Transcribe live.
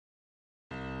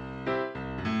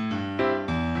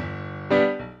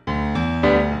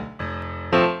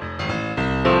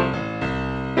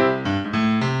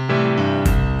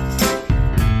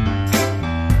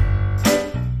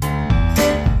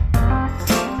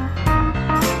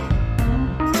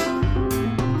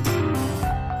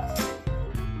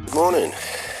morning.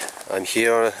 I'm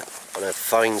here on a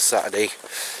fine Saturday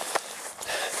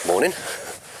morning.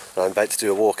 I'm about to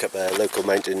do a walk up a local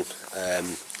mountain.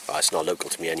 Well, it's not local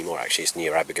to me anymore actually, it's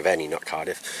near Abergavenny, not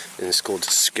Cardiff, and it's called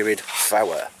Skirrid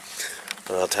Fawr.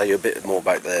 And I'll tell you a bit more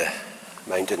about the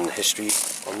mountain history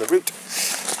on the route.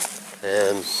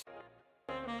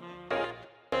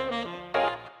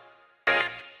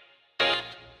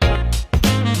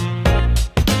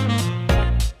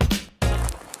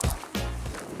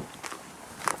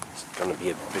 Going to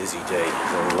be a busy day.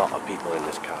 There's a lot of people in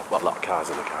this car, well, a lot of cars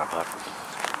in the car park.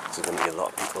 So there's going to be a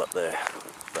lot of people up there,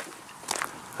 but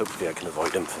hopefully I can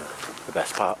avoid them for the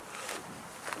best part,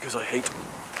 because I hate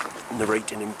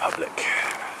narrating in public.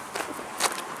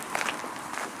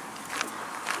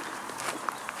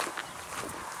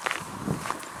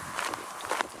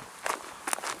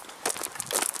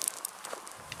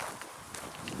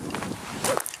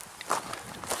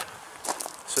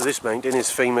 So this mountain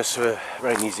is famous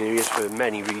around these areas for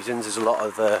many reasons. There's a lot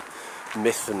of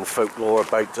myth and folklore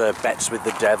about bets with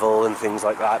the devil and things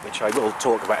like that, which I will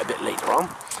talk about a bit later on.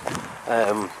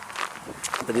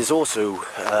 But there's also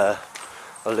a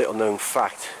little known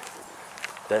fact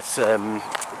that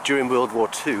during World War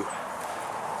II,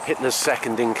 Hitler's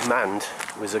second in command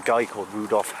was a guy called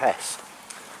Rudolf Hess,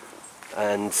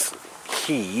 and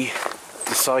he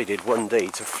decided one day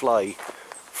to fly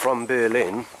from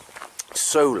Berlin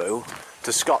solo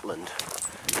to Scotland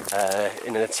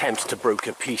in an attempt to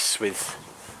broker peace with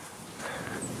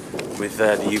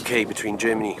the UK between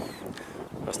Germany.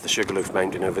 That's the Sugarloaf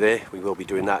Mountain over there. We will be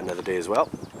doing that another day as well.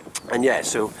 And yeah,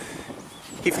 so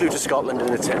he flew to Scotland in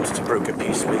an attempt to broker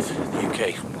peace with the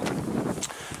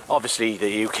UK. Obviously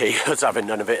the UK was having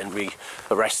none of it and we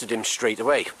arrested him straight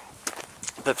away.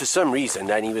 But for some reason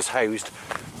then he was housed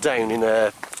down in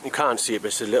a, you can't see it, but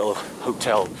it's a little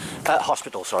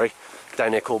hospital, sorry,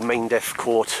 down there called Maindef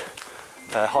Court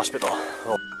Hospital.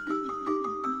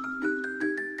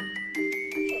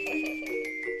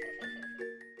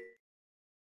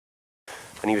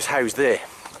 And he was housed there,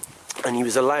 and he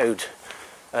was allowed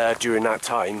during that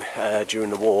time, during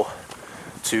the war,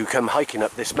 to come hiking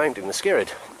up this mountain, the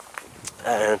Skirrid.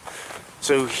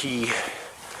 So he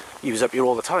was up here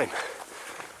all the time,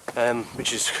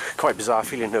 which is quite bizarre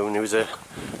feeling, knowing he was a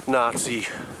Nazi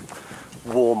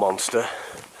war monster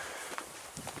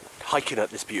hiking up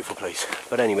this beautiful place.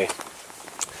 But anyway,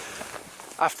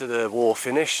 after the war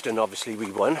finished and obviously we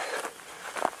won,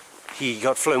 he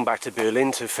got flown back to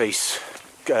Berlin to face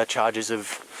charges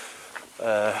of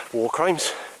war crimes,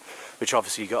 which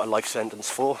obviously he got a life sentence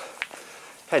for.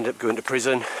 Ended up going to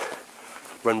prison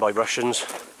run by Russians,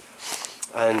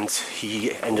 and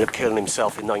he ended up killing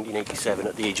himself in 1987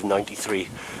 at the age of 93,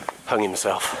 hung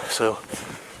himself. So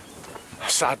a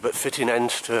sad but fitting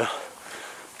end to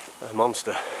a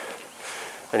monster.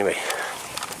 Anyway,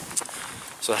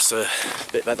 so that's a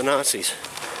bit about the Nazis.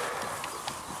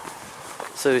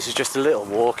 So this is just a little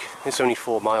walk. It's only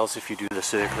 4 miles if you do the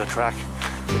circular track.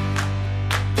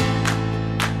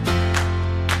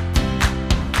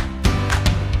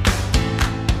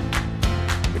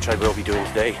 Which I will be doing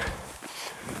today.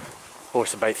 Or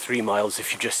it's about 3 miles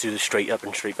if you just do the straight up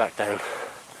and straight back down.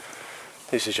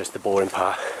 This is just the boring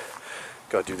part.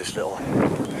 Got to do this little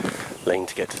lane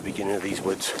to get to the beginning of these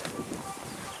woods.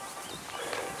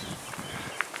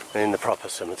 And in the proper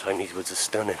summertime these woods are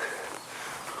stunning,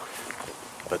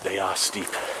 but they are steep.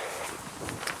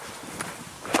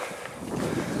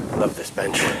 Love this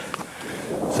bench.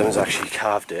 Someone's actually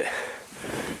carved it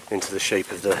into the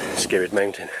shape of the Skirrid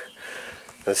mountain.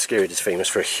 Now, the Skirrid is famous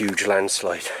for a huge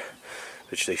landslide,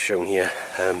 which they've shown here.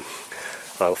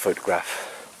 I'll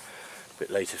photograph a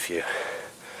bit later for you.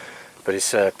 But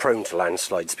it's prone to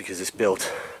landslides because it's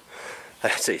built, I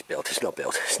say it's built, it's not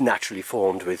built, it's naturally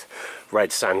formed with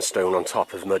red sandstone on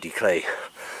top of muddy clay.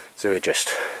 So it just,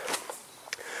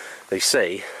 they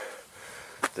say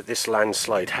that this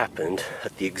landslide happened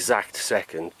at the exact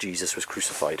second Jesus was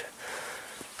crucified.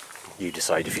 You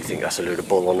decide if you think that's a load of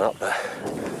bull or not, but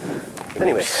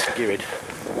anyway, Skirrid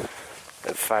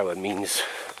and Fawr means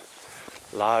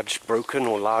large broken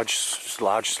or large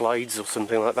slides or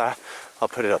something like that. I'll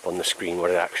put it up on the screen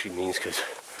what it actually means, because,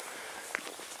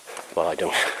 well, I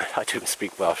don't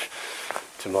speak Welsh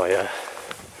to my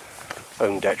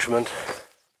own detriment.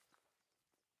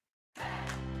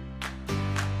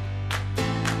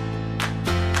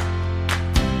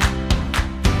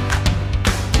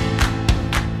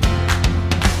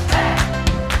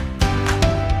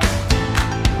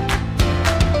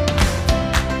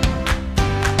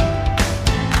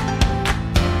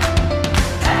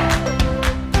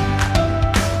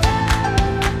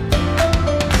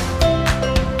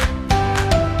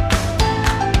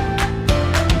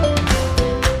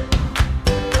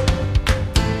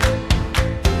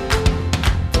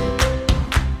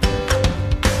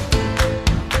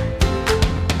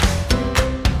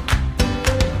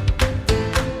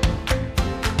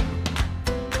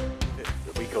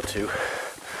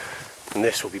 and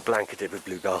this will be blanketed with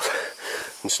bluebells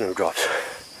and snowdrops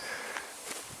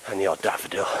and the odd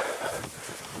daffodil.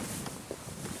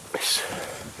 It's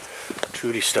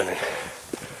truly stunning.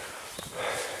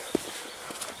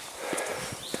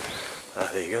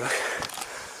 There you go, look.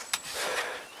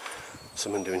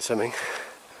 Someone doing something.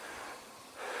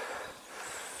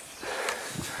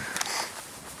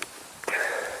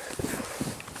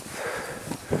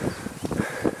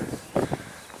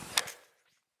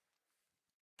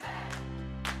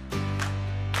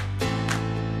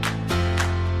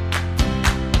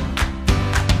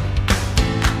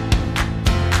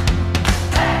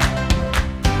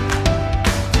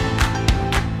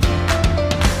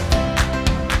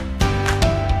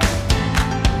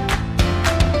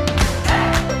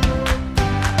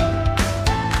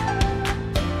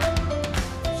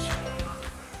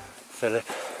 Philip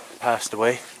passed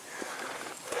away,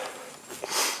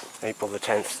 April the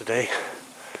 10th today,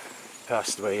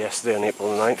 passed away yesterday on April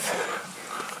the 9th.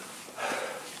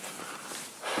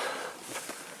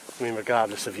 I mean,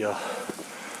 regardless of your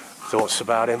thoughts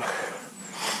about him,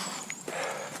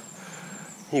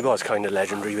 he was kind of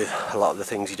legendary with a lot of the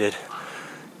things he did.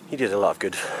 He did a lot of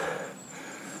good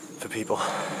for people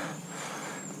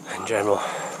in general,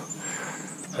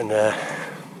 and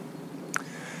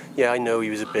yeah, I know he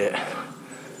was a bit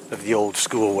of the old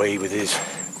school way with his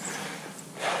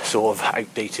sort of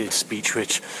outdated speech,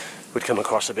 which would come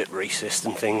across a bit racist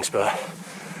and things, but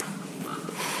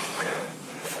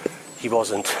he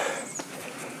wasn't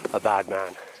a bad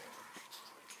man.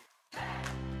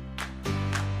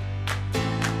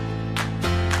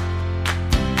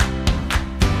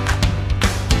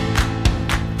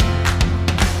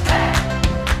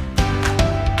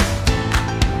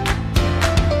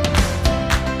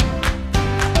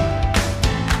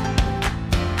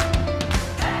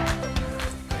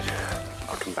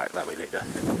 Back that way later. But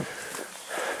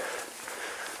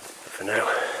for now,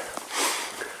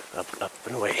 up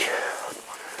and away.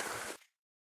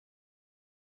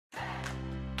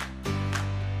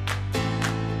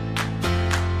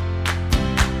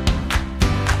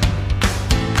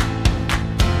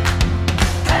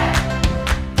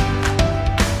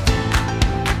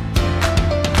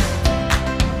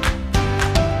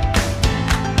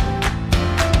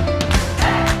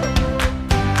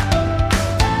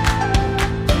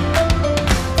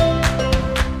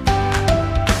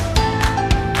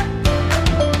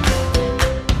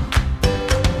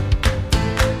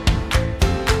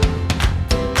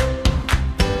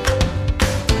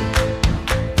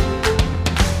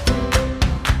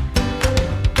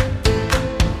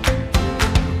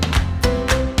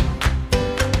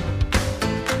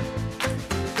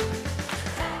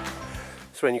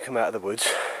 When you come out of the woods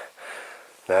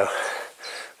now,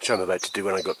 which I'm about to do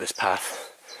when I go up this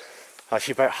path,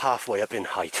 actually about halfway up in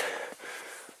height.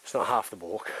 It's not half the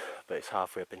walk, but it's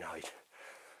halfway up in height.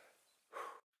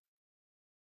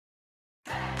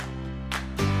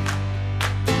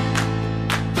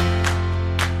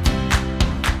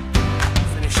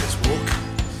 Finish this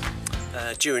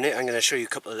walk. During it I'm going to show you a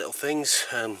couple of little things.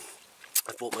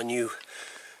 I've bought my new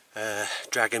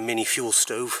Dragon mini fuel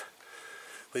stove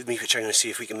with me, which I'm going to see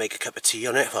if we can make a cup of tea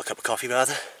on it, well, a cup of coffee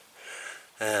rather,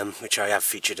 which I have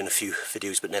featured in a few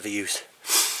videos but never used.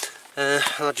 And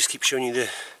I'll just keep showing you the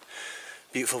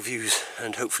beautiful views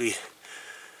and hopefully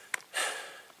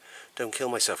don't kill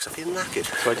myself because I feel knackered.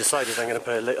 So I decided I'm going to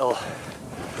put a little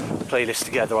playlist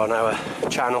together on our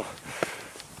channel,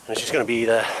 and it's just going to be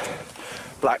the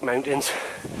Black Mountains,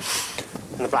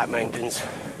 and the Black Mountains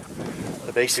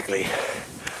are basically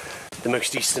the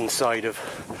most eastern side of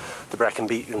the Brecon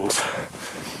Beacons,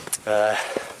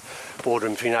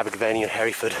 bordering between Abergavenny and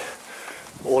Hereford,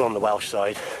 all on the Welsh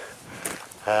side,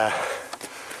 and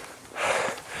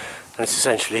it's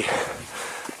essentially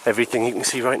everything you can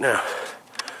see right now.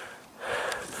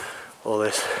 All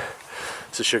this,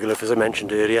 it's a Sugarloaf as I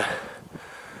mentioned earlier,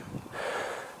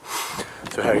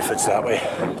 so Hereford's that way,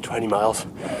 20 miles,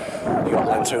 you got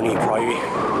Lantony, Priory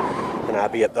and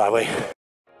Abbey up that way.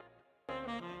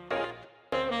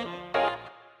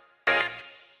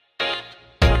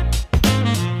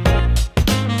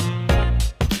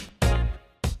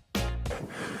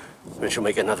 Which will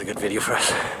make another good video for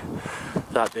us.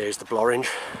 That there is the Blorange.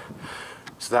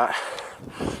 So that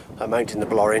mountain, the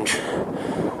Blorange,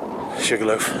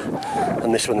 Sugarloaf,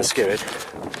 and this one the Skirrid.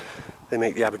 They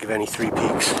make the Abergavenny 3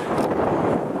 peaks.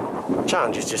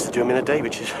 Challenge is just to do them in a day,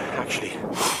 which is actually,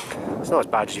 it's not as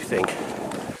bad as you think.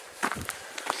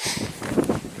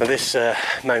 Now this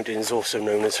mountain is also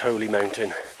known as Holy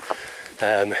Mountain.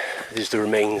 There's the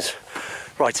remains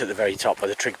right at the very top by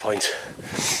the trig point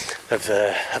of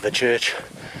a church.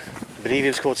 I believe it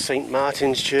was called St.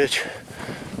 Martin's Church,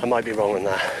 I might be wrong on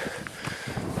that.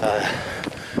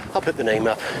 I'll put the name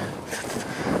up.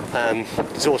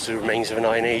 There's also remains of an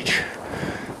Iron Age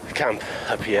camp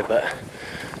up here, but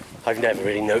I've never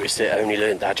really noticed it. I only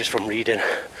learned that just from reading,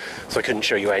 so I couldn't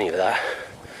show you any of that.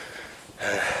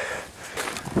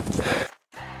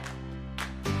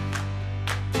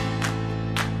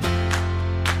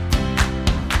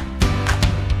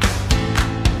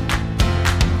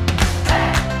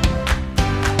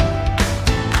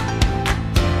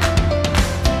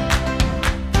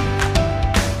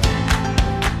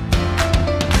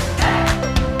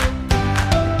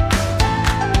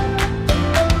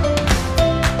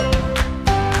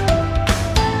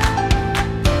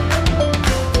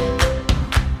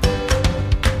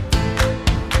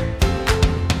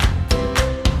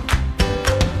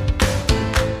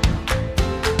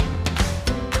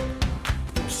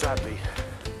 Sadly,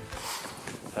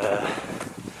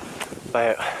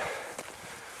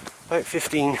 about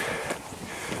 15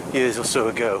 years or so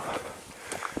ago,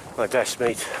 my best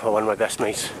mate, or one of my best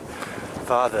mates'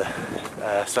 father,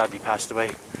 sadly passed away.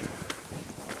 It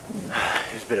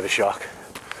was a bit of a shock,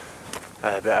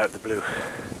 a bit out of the blue.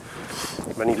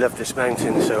 And he loved this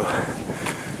mountain, so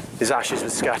his ashes were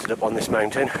scattered up on this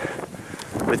mountain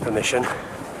with permission,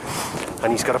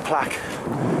 and he's got a plaque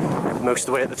most of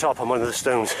the way at the top on one of the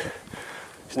stones.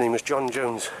 His name was John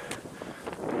Jones.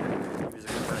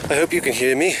 I hope you can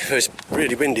hear me. It's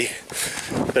really windy,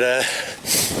 but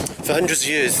for hundreds of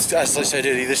years, as I said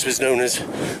earlier, this was known as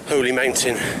Holy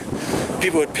Mountain.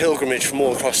 People would pilgrimage from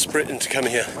all across Britain to come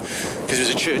here because there was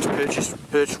a church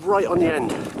perched right on the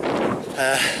end,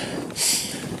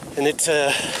 and it's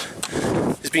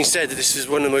been said that this is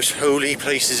one of the most holy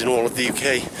places in all of the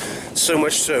UK. So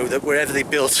much so that wherever they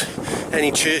built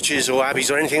any churches or abbeys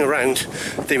or anything around,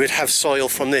 they would have soil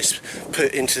from this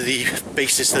put into the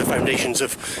basis, the foundations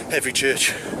of every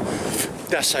church.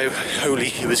 That's how holy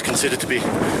it was considered to be.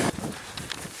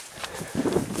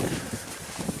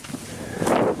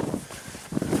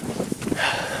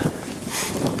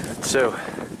 So,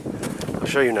 I'll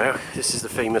show you now. This is the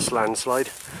famous landslide.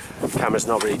 The camera's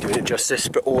not really doing it justice,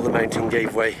 but all the mountain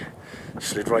gave way,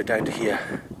 slid right down to here.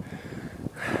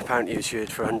 Apparently it was heard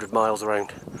for 100 miles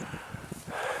around.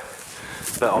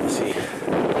 But obviously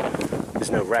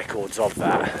there's no records of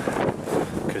that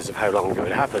because of how long ago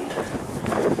it happened.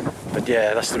 But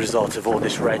yeah, that's the result of all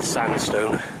this red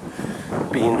sandstone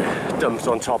being dumped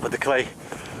on top of the clay.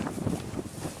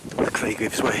 The clay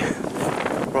gives way.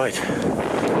 Right,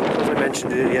 as I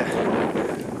mentioned earlier,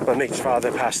 my mate's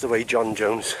father passed away, John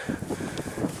Jones.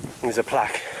 There's a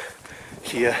plaque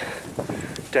here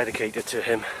dedicated to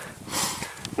him.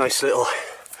 Nice little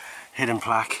hidden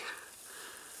plaque.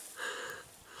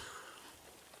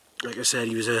 Like I said,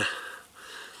 he was a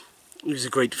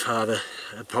great father,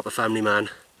 a proper family man.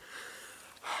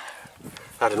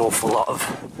 Had an awful lot of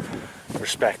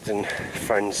respect and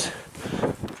friends.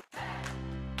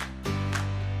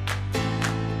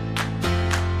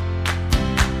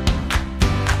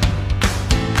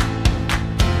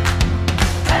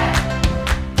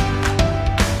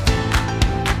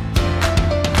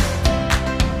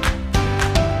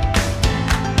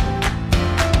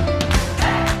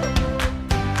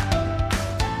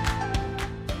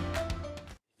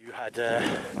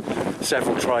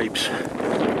 Several tribes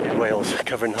in Wales,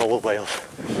 covering the whole of Wales,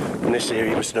 and this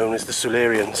area was known as the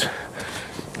Silurians,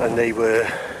 and they were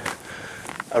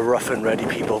a rough and ready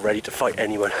people, ready to fight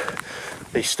anyone.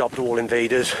 They stopped all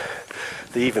invaders.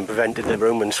 They even prevented the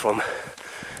Romans from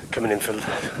coming in for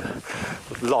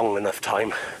long enough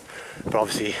time, but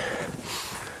obviously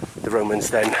the Romans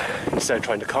then, instead of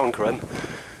trying to conquer them,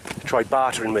 tried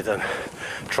bartering with them,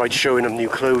 tried showing them new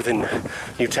clothing,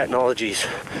 new technologies,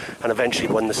 and eventually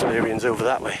won the Silurians over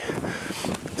that way.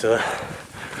 So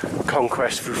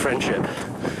conquest through friendship,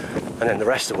 and then the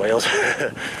rest of Wales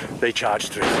they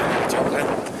charged through.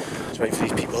 Just wait for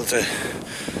these people to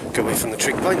go away from the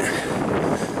trig point.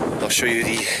 I'll show you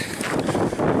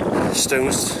the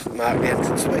stones that mark the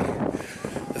entranceway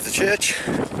of the church.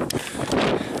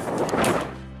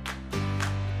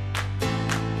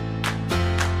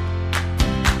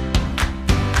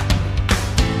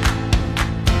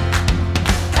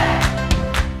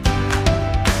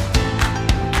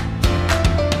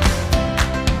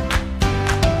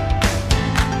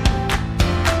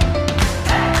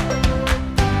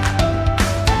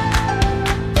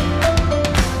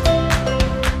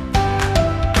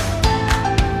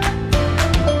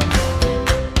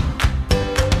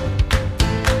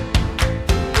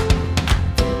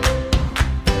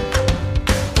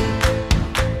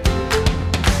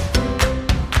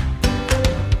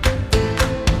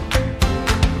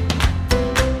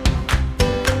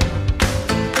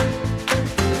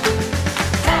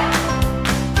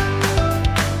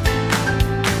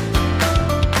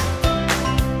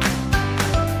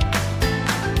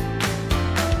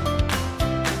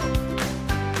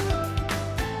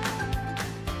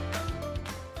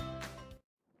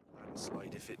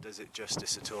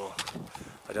 justice at all.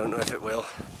 I don't know if it will.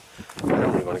 I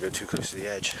don't really want to go too close to the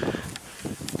edge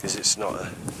because it's not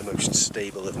the most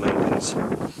stable of mountains.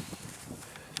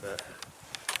 But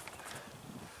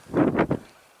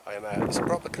I am out. It's a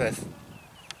proper cliff.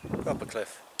 Proper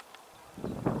cliff.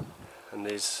 And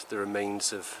there's the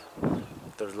remains of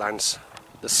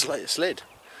the slid.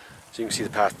 So you can see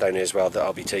the path down here as well that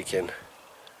I'll be taking,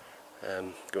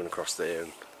 going across there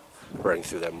and running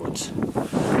through them woods.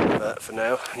 But for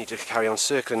now I need to carry on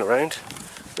circling around.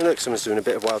 And look, someone's doing a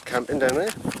bit of wild camping down there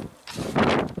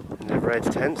in their red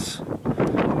tents.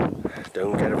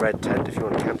 Don't get a red tent if you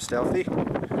want to camp stealthy. I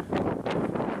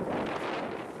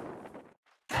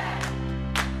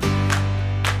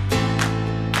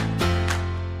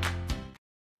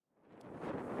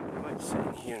might sit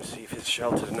in here and see if it's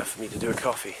sheltered enough for me to do a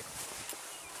coffee.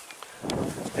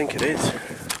 I think it is.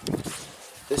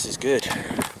 This is good.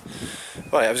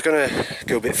 Right, I was going to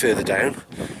go a bit further down,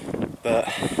 but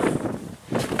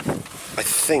I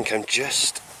think I'm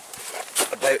just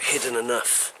about hidden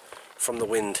enough from the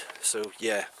wind. So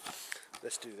yeah,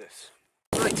 let's do this.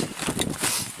 Right.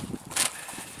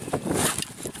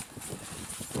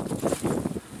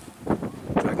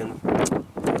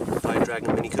 Fire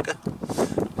Dragon mini cooker.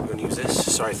 I'm going to use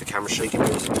this. Sorry if the camera's shaking.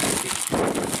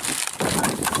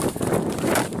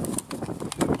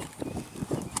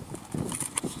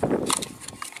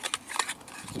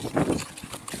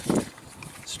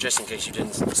 Just in case you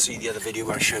didn't see the other video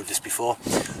where I showed this before,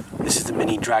 this is the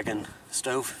mini Dragon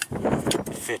stove.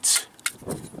 It fits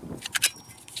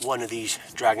one of these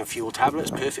Dragon fuel tablets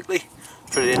perfectly.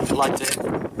 Put it in, light it.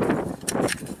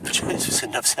 It's just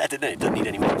enough said, isn't it? It doesn't need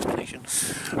any more explanation.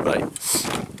 Right,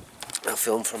 I'll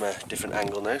film from a different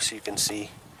angle now so you can see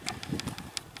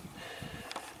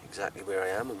exactly where I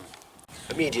am. And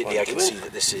immediately I can see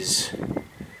that this is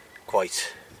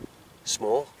quite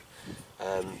small.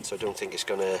 So I don't think it's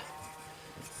going to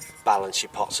balance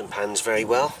your pots and pans very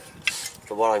well.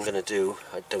 But what I'm going to do,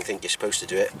 I don't think you're supposed to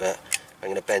do it, but I'm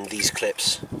going to bend these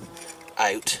clips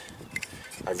out.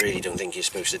 I really don't think you're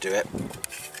supposed to do it,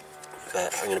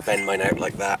 but I'm going to bend mine out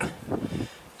like that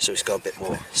so it's got a bit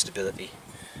more stability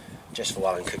just for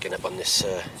while I'm cooking up on this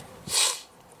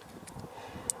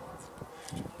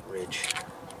ridge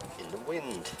in the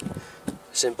wind.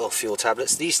 Simple fuel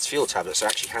tablets. These fuel tablets are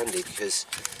actually handy because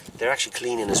they're actually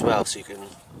cleaning as well, so you can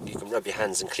rub your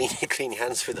hands and clean your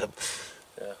hands with them.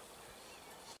 Yeah.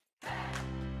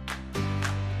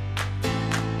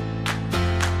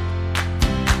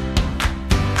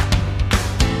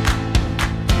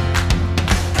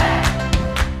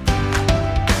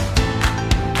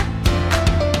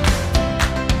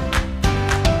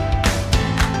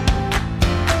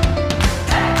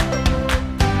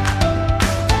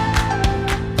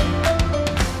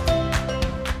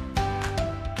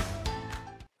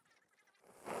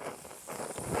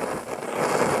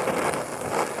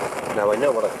 Now I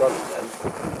know what I've gone and done.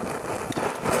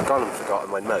 I've gone and forgotten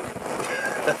my mug.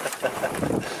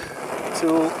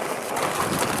 So,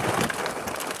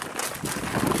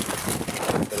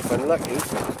 but if I'm lucky,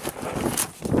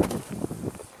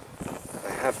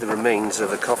 I have the remains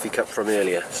of a coffee cup from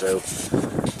earlier, so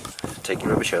take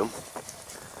your rubbish home.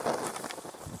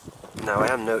 Now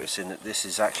I am noticing that this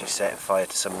is actually setting fire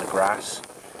to some of the grass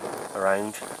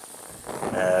around.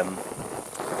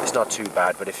 It's not too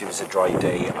bad, but if it was a dry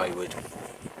day, I would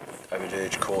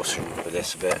urge caution with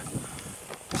this a bit.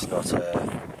 It's not, as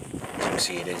you can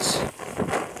see, it's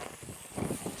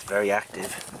very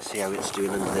active. Let's see how it's doing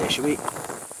under there, shall we?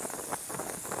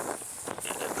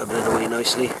 Rub it away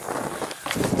nicely.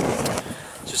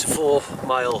 So it's a 4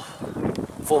 mile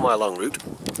long route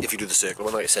if you do the circle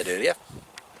one, like I said earlier.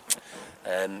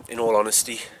 In all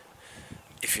honesty,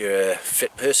 if you're a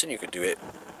fit person, you could do it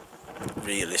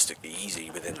realistically easy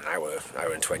within an hour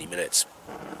and 20 minutes,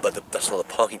 but that's not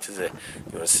the point, is it?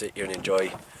 You want to sit here and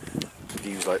enjoy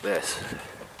views like this,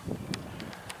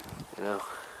 you know.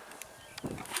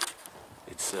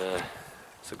 It's a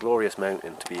glorious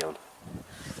mountain to be on,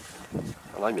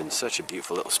 and I'm in such a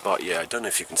beautiful little spot. Yeah, I don't know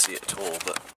if you can see it at all,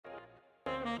 but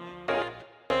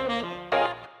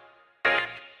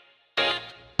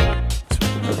it's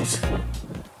really nice,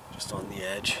 just on the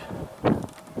edge.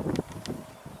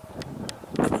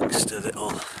 Amongst a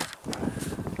little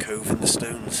cove in the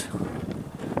stones.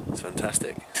 It's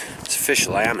fantastic. It's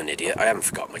official, I am an idiot. I haven't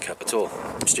forgotten my cup at all.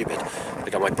 I'm stupid. I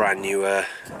got my brand new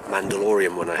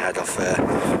Mandalorian one I had off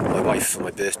my wife for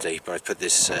my birthday, but I put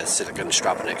this silicone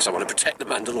strap on it because I want to protect the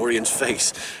Mandalorian's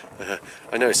face.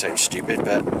 I know it sounds stupid,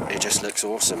 but it just looks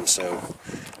awesome, so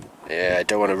yeah, I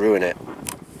don't want to ruin it.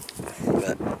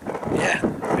 But yeah,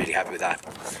 I'm really happy with that.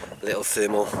 A little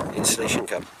thermal insulation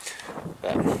cup.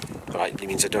 Right, it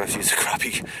means I don't have to use a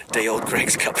crappy day-old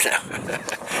Greg's cup now.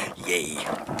 Yay.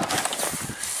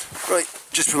 Right,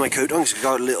 just put my coat on because it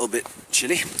got a little bit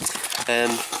chilly.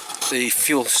 The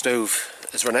fuel stove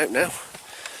has run out now.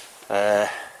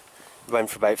 Went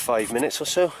for about 5 minutes or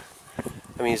so.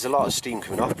 I mean, there's a lot of steam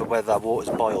coming off, but whether that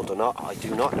water's boiled or not, I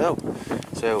do not know.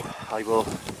 So I will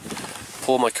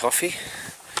pour my coffee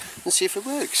and see if it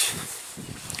works.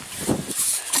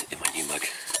 In my new mug.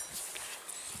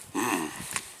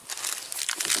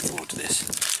 Looking forward to this.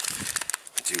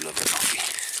 I do love the coffee.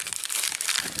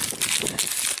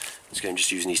 So I'm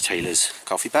just using these Taylor's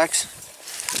coffee bags.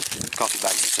 Coffee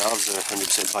bags themselves are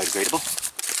 100% biodegradable.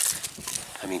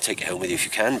 I mean, take it home with you if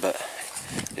you can, but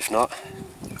if not,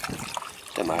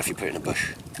 don't matter if you put it in a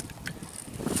bush.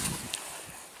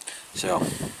 So,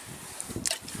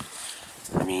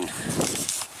 I mean,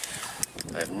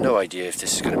 I have no idea if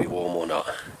this is going to be warm or not.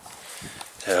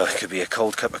 So it could be a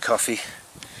cold cup of coffee,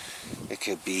 it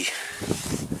could be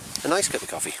a nice cup of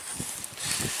coffee.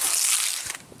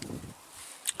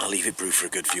 I'll leave it brew for a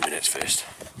good few minutes first.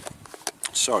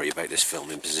 Sorry about this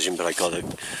filming position, but I got a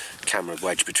camera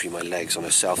wedged between my legs on a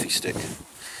selfie stick.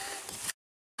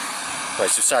 Right,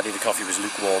 so sadly the coffee was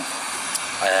lukewarm.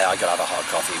 I gotta have a hot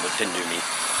coffee, but it didn't do me.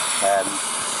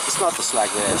 It's not to slag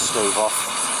the stove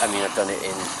off. I mean, I've done it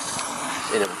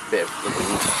in a bit of the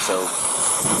wind, so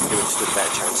it would stood a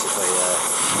better chance if I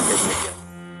didn't make it.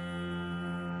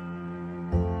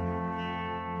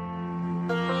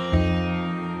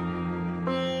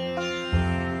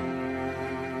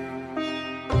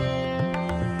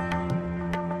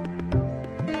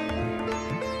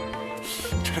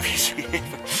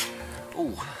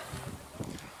 Oh,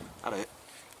 hello.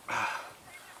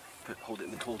 Hold it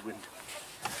in the cold wind.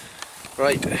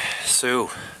 Right,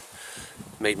 so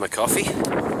made my coffee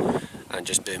and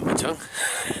just burned my tongue.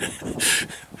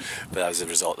 But that was a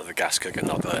result of the gas cooker,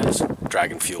 not the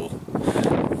dragon fuel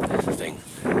thing.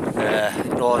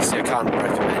 In all honesty, I can't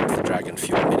recommend the dragon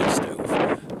fuel mini stove.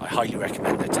 I highly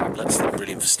recommend their tablets. They're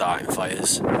brilliant for starting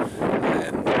fires.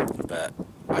 But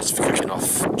as for cooking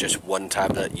off just one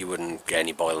tablet, you wouldn't get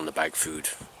any boil in the bag food,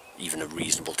 even a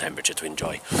reasonable temperature to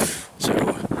enjoy. So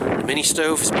the mini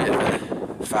stove is a bit of a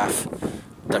faff.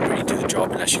 Doesn't really do the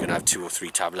job unless you're going to have 2 or 3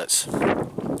 tablets.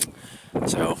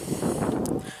 So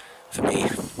for me,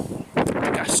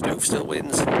 the gas stove still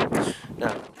wins.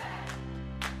 Now,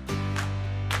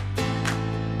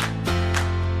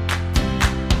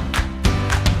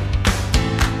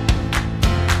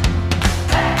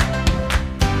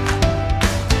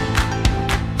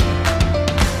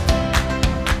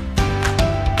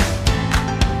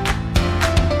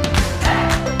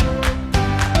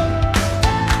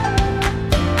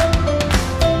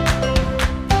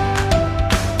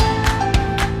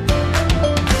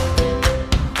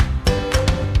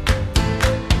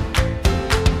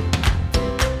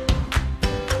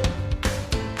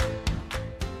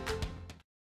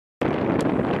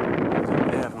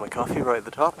 coffee right at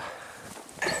the top.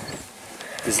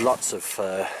 There's lots of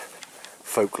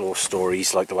folklore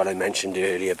stories like the one I mentioned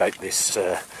earlier about this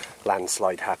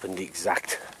landslide happened the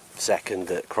exact second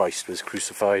that Christ was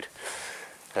crucified.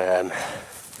 There's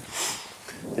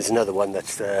another one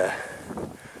that's I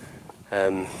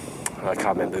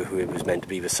can't remember who it was meant to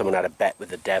be, but someone had a bet with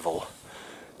the devil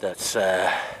that's I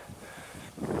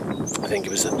think it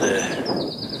was at the,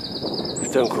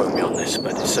 don't quote me on this,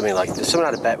 but it's something like this.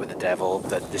 Someone had a bet with the devil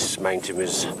that this mountain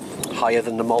was higher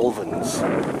than the Malverns.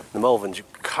 The Malverns, you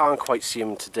can't quite see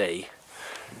them today,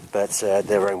 but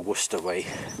they're around Worcester way.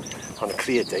 On a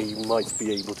clear day, you might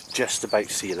be able to just about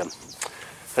see them.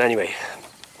 But anyway,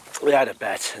 they had a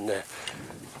bet, and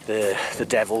the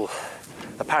devil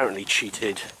apparently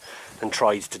cheated and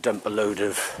tried to dump a load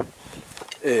of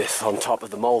earth on top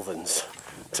of the Malverns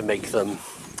to make them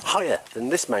higher than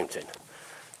this mountain.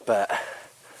 But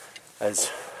as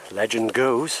legend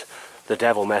goes, the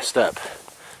devil messed up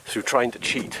through trying to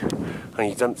cheat, and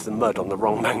he dumped the mud on the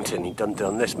wrong mountain. He dumped it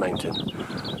on this mountain,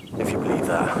 if you believe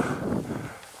that.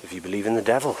 If you believe in the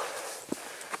devil.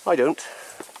 I don't,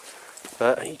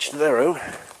 but each to their own.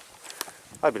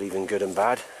 I believe in good and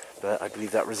bad, but I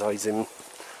believe that resides in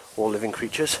all living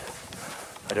creatures.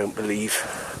 I don't believe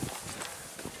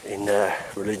in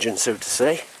religion, so to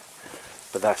say.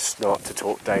 But that's not to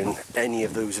talk down any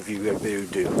of those of you who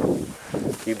do.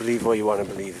 You believe what you want to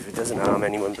believe. If it doesn't harm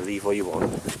anyone, believe what you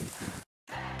want.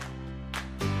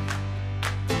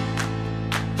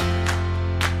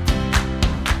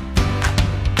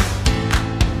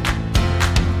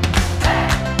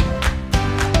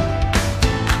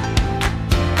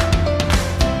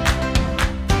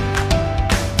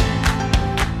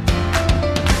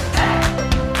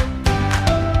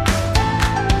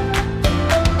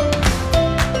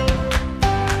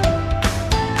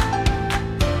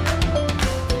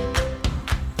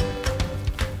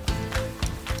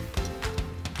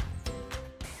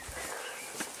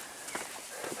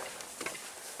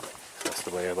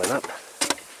 went up.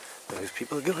 Those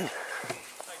people are going.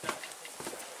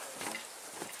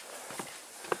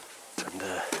 And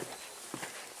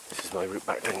this is my route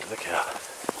back down to the car.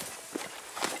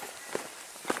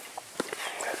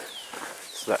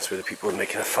 So that's where the people were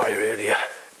making a fire earlier.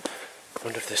 I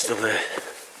wonder if they're still there.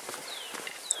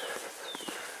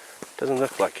 Doesn't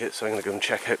look like it, so I'm going to go and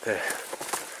check out there.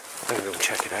 I'm going to go and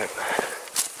check it out.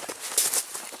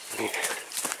 I mean,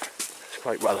 it's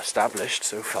quite well established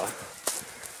so far.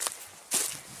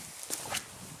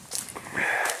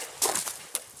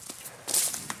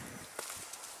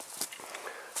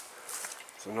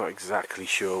 So I'm not exactly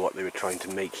sure what they were trying to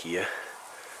make here.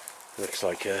 It looks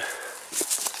like a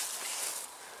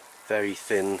very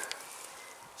thin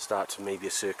start to maybe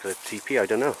a circular teepee, I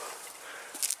don't know.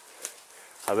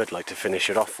 I would like to finish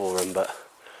it off for them, but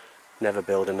never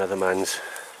build another man's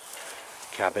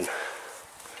cabin.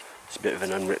 It's a bit of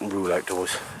an unwritten rule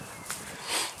outdoors.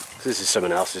 This is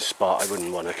someone else's spot. I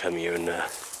wouldn't want to come here and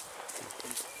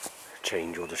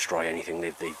change or destroy anything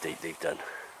they've done.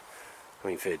 I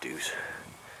mean, fair dues.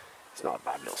 It's not a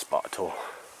bad little spot at all,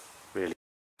 really.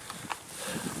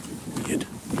 Weird.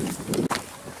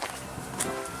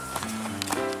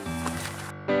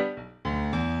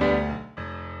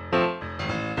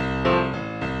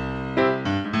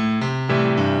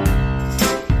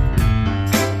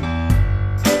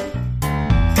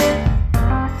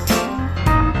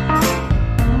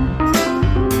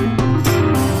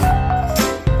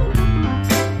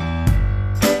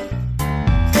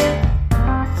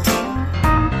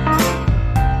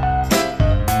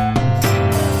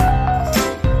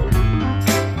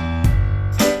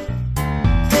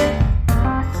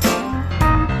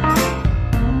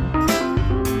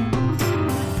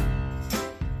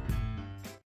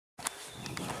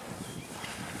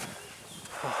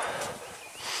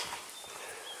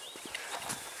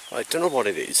 I don't know what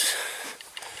it is.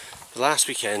 The last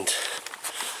weekend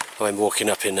I'm walking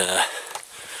up in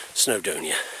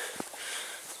Snowdonia,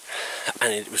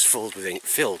 and it was filled with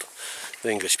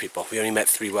English people. We only met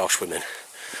 3 Welsh women,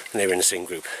 and they were in the same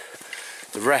group.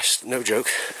 The rest, no joke,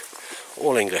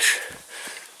 all English.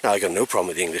 Now I got no problem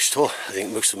with the English at all. I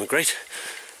think most of them are great.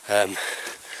 The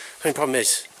only problem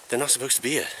is they're not supposed to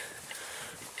be here.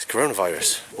 It's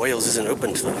coronavirus. Wales isn't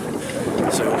open to them,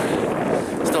 so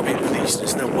it's not being policed.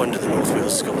 It's no wonder the North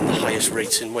Wales has got one of the highest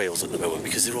rates in Wales at the moment,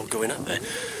 because they're all going up there.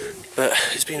 But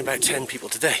it's been about 10 people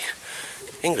today,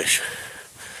 English,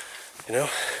 you know.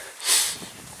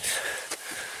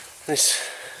 And it's,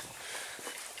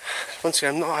 once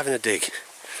again, I'm not having a dig,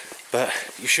 but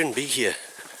you shouldn't be here.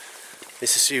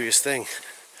 It's a serious thing.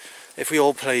 If we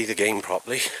all play the game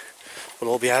properly,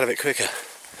 we'll all be out of it quicker.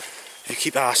 If you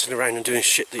keep arsing around and doing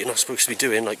shit that you're not supposed to be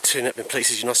doing, like turning up in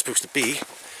places you're not supposed to be,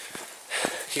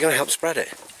 you're going to help spread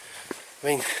it. I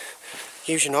mean,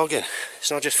 use your noggin.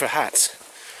 It's not just for hats.